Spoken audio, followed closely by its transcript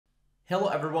Hello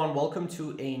everyone, welcome to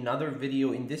another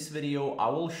video. In this video, I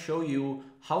will show you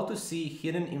how to see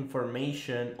hidden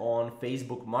information on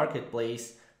Facebook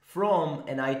Marketplace from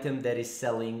an item that is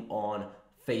selling on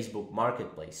Facebook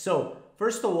Marketplace. So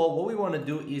first of all, what we want to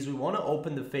do is we want to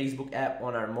open the Facebook app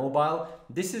on our mobile.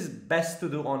 This is best to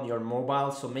do on your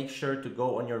mobile, so make sure to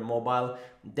go on your mobile.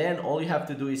 Then all you have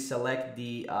to do is select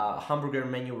the hamburger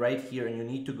menu right here and you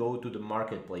need to go to the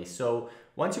Marketplace. So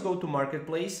once you go to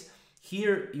Marketplace,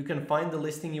 here you can find the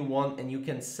listing you want and you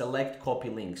can select copy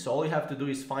link. So all you have to do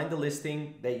is find the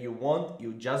listing that you want,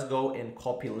 you just go and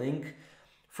copy link.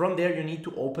 From there you need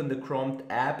to open the Chrome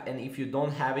app, and if you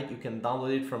don't have it, you can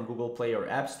download it from Google Play or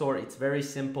App Store. It's very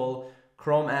simple.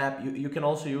 Chrome app, you can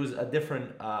also use a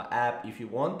different app if you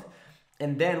want.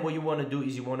 And then what you want to do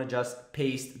is you want to just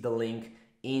paste the link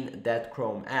in that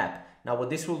Chrome app. Now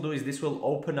what this will do is this will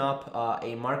open up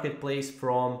a marketplace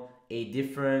from a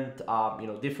different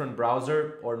different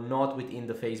browser, or not within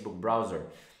the Facebook browser.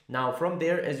 Now from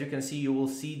there, as you can see, you will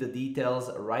see the details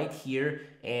right here,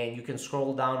 and you can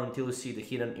scroll down until you see the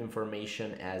hidden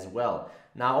information as well.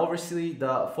 Now obviously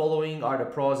the following are the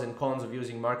pros and cons of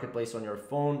using Marketplace on your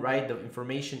phone, right? The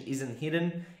information isn't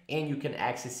hidden and you can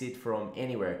access it from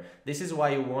anywhere. This is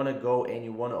why you want to go and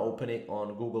you want to open it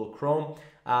on Google Chrome.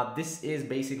 This is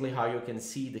basically how you can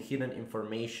see the hidden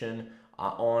information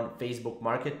on Facebook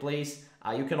Marketplace.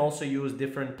 You can also use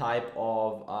different type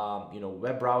of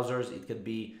web browsers. It could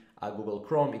be Google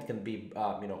Chrome, it can be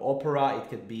Opera, it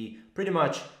could be pretty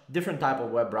much different type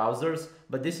of web browsers,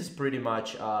 but this is pretty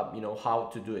much how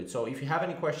to do it. So if you have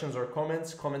any questions or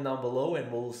comments, comment down below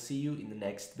and we'll see you in the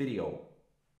next video.